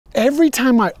Every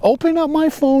time I open up my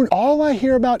phone, all I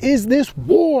hear about is this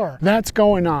war that's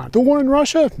going on. The war in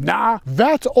Russia? Nah,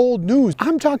 that's old news.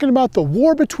 I'm talking about the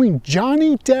war between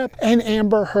Johnny Depp and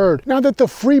Amber Heard. Now that the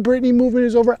Free Britney movement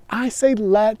is over, I say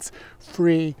let's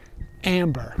free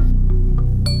Amber.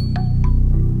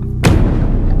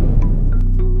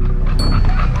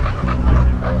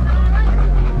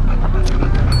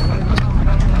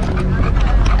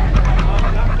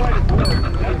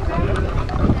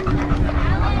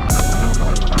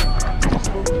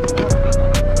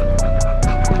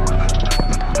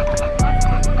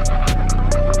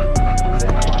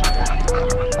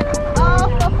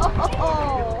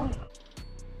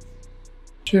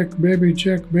 Check, baby,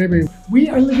 check, baby. We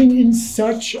are living in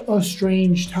such a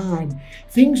strange time.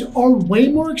 Things are way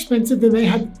more expensive than they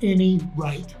have any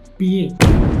right being.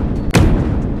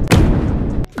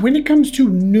 When it comes to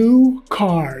new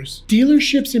cars,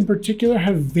 dealerships in particular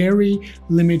have very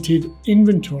limited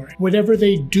inventory. Whatever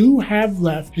they do have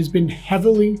left has been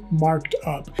heavily marked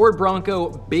up. Ford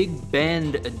Bronco Big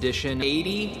Bend Edition,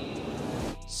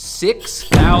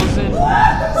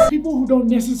 86,000. People who don't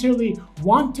necessarily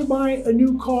want to buy a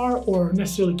new car or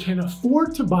necessarily can't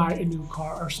afford to buy a new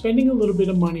car are spending a little bit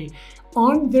of money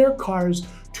on their cars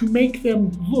to make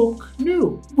them look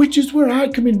new, which is where I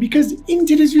come in, because in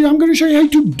today's video, I'm going to show you how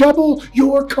to double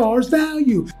your car's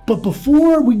value. But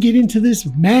before we get into this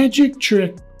magic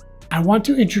trick, I want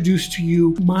to introduce to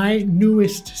you my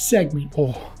newest segment.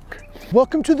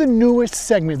 Welcome to the newest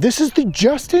segment. This is the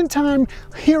just-in-time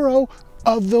hero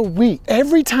of the week.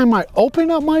 Every time I open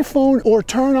up my phone or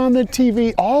turn on the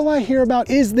TV, all I hear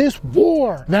about is this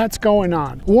war that's going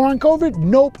on. War on COVID?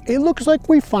 Nope. It looks like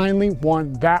we finally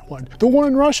won that one. The war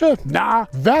in Russia? Nah,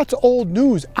 that's old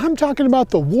news. I'm talking about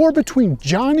the war between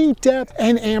Johnny Depp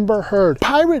and Amber Heard.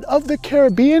 Pirate of the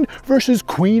Caribbean versus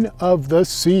Queen of the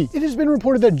Sea. It has been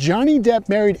reported that Johnny Depp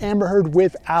married Amber Heard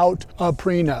without a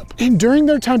prenup. And during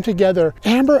their time together,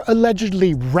 Amber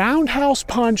allegedly roundhouse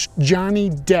punched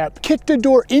Johnny Depp, kicked a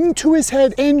door into his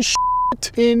head and shit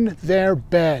in their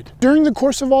bed. During the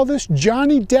course of all this,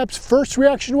 Johnny Depp's first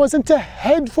reaction wasn't to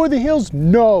head for the hills.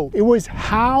 No, it was,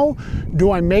 how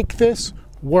do I make this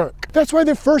work? That's why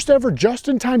the first ever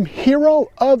just-in-time hero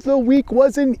of the week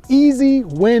was an easy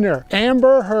winner,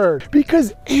 Amber Heard.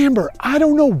 Because Amber, I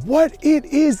don't know what it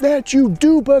is that you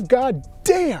do, but God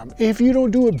damn if you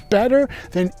don't do it better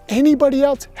than anybody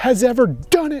else has ever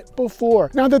done it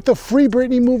before. Now that the Free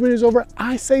Britney movement is over,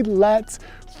 I say let's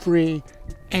free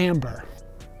Amber.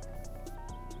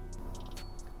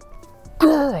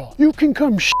 Girl, you can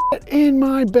come shit in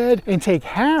my bed and take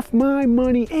half my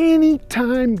money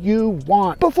anytime you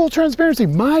want. But full transparency,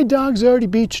 my dog's already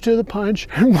beat you to the punch,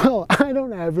 and well, I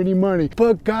don't have any money.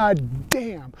 But god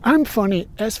damn, I'm funny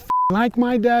as f. Like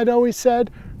my dad always said,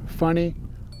 funny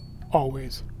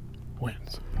always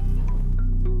wins.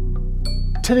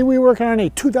 Today we're working on a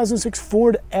 2006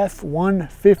 Ford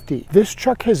F-150. This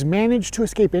truck has managed to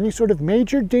escape any sort of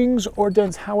major dings or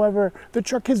dents. However, the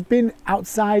truck has been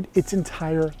outside its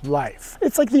entire life.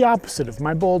 It's like the opposite of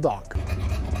my Bulldog.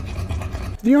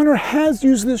 The owner has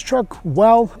used this truck,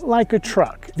 well, like a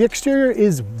truck. The exterior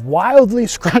is wildly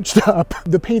scratched up.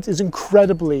 The paint is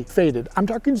incredibly faded. I'm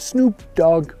talking Snoop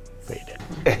Dogg faded.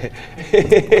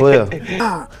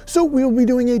 So we'll be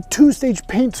doing a two-stage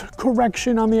paint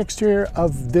correction on the exterior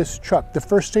of this truck. The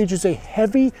first stage is a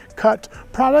heavy cut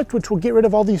product, which will get rid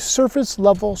of all these surface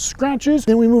level scratches.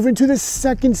 Then we move into the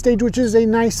second stage, which is a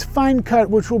nice fine cut,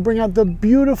 which will bring out the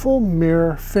beautiful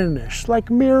mirror finish. Like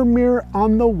mirror, mirror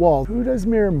on the wall. Who does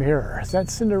mirror, mirror? Is that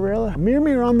Cinderella? Mirror,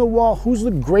 mirror on the wall. Who's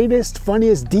the greatest,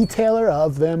 funniest detailer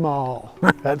of them all?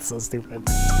 That's so stupid.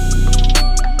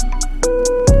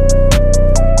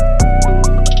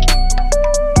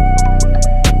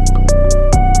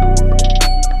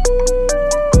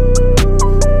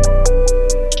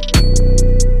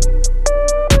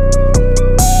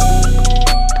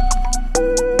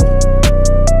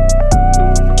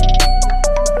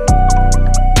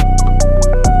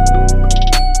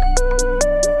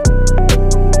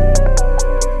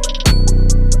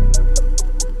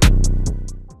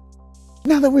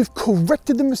 Now that we've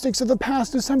corrected the mistakes of the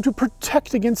past, it's time to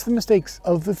protect against the mistakes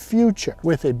of the future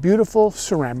with a beautiful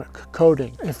ceramic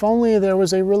coating. If only there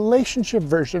was a relationship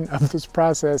version of this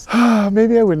process,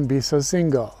 maybe I wouldn't be so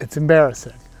single. It's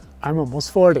embarrassing. I'm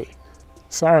almost 40.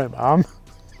 Sorry, Mom.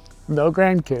 No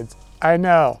grandkids. I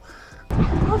know.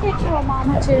 I'll get you a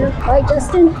mama too, right,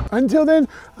 Justin? Until then,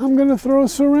 I'm gonna throw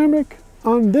ceramic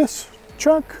on this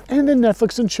truck and then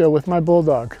Netflix and chill with my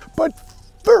Bulldog. But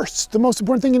first, the most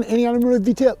important thing in any automotive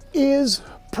detail is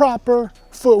proper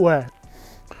footwear.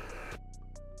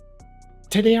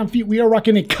 Today on Feet, we are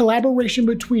rocking a collaboration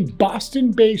between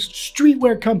Boston-based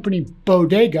streetwear company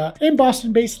Bodega and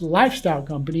Boston-based lifestyle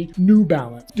company New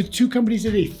Balance. The two companies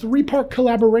did a 3-part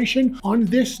collaboration on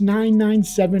this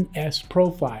 997S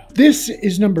profile. This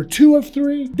is number 2 of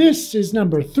 3. This is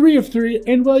number 3 of 3.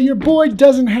 And well, your boy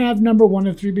doesn't have number 1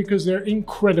 of 3 because they're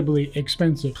incredibly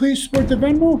expensive. Please support the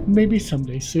Venmo, maybe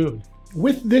someday soon.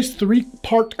 With this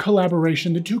 3-part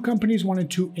collaboration, the two companies wanted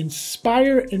to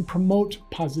inspire and promote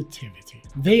positivity.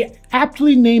 They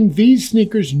aptly named these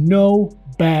sneakers No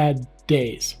Bad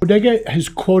Days. Bodega is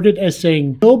quoted as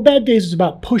saying, "No Bad Days is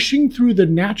about pushing through the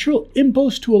natural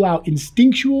impulse to allow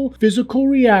instinctual physical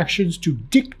reactions to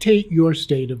dictate your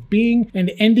state of being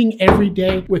and ending every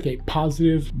day with a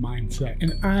positive mindset."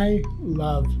 And I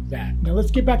love that. Now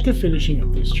let's get back to finishing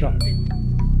up this chart.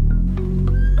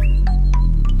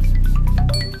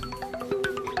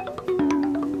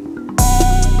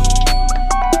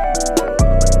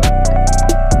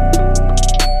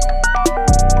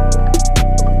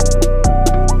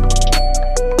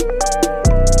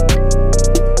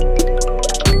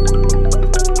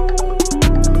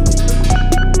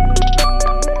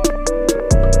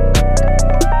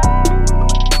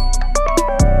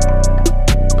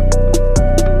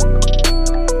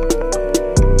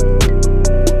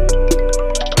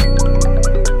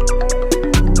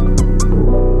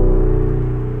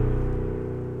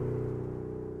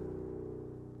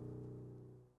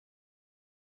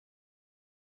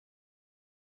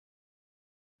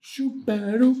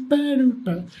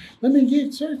 Let me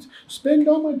get set. Spend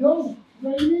all my dough.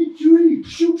 I need to eat.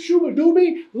 Shoop shooba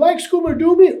dooby. Like scuba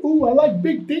dooby. Ooh, I like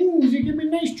big things. You give me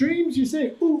nice dreams. You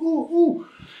say, ooh, ooh, ooh.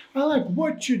 I like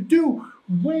what you do.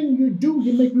 When you do,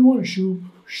 you make me want to shoop.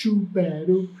 Shoop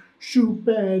ba-doo. Shoop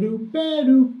ba-doo.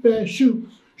 Ba-doo. Ba-shoop.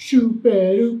 Shoop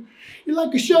ba-doo. You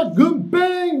like a shotgun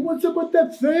bang? What's up with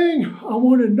that thing? I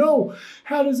want to know.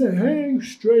 How does it hang?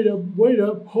 Straight up, wait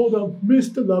up, hold up,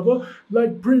 Mr. Lover.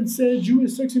 Like Prince said, you a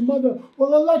sexy mother.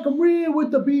 Well, I like 'em real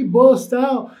with the b-ball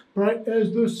style. Bright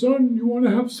as the sun, you want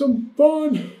to have some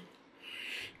fun.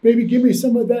 Baby, give me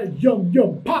some of that yum,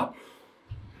 yum, pop.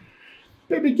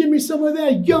 Baby, give me some of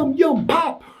that yum, yum,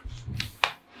 pop.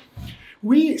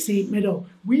 We, see, middle,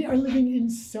 we are living in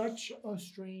such a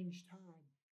strange time.